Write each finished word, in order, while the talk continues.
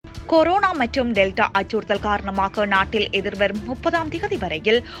Corona மற்றும் delta அச்சுறுத்தல் காரணமாக நாட்டில் எதிர்வரும் 30ஆம் தேதி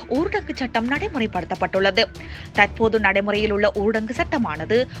வரையில் ஊரடங்கு சட்டம் நடைமுறைப்படுத்தப்பட்டுள்ளது. தற்போது நடைமுறையில் உள்ள ஊரடங்கு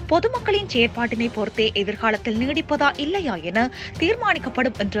சட்டமானது பொதுமக்களின் செயற்பாட்டினை பொறுத்தே எதிர்காலத்தில் நீடிப்பதா இல்லையா என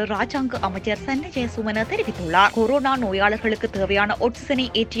தீர்மானிக்கப்படும் என்று ராஜாங்க அமைச்சர் சன்ன ஜெயசுமன தெரிவித்துள்ளார். கொரோனா நோயாளர்களுக்கு தேவையான ஆக்சிஜனை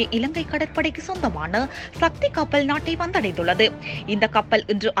ஏற்றிய இலங்கை கடற்படைக்கு சொந்தமான சக்தி கப்பல் நாட்டை வந்தடைந்துள்ளது. இந்த கப்பல்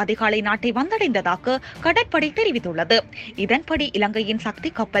இன்று அதிகாலை நாட்டை வந்தடைந்ததாக கடற்படை தெரிவித்துள்ளது. இதன்படி இலங்கையின் சக்தி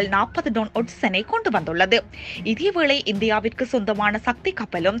கப்பல் 40 டன் ஆக்சிஜனை கொண்டு வந்துள்ளது. இதேவேளை இந்தியாவிற்கு சொந்தமான சக்தி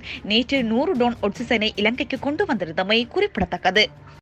கப்பலும் நேற்று 100 டன் ஆக்சிஜனை இலங்கைக்கு கொண்டு வந்திருந்தமை குறிப்பிடத்தக்கது.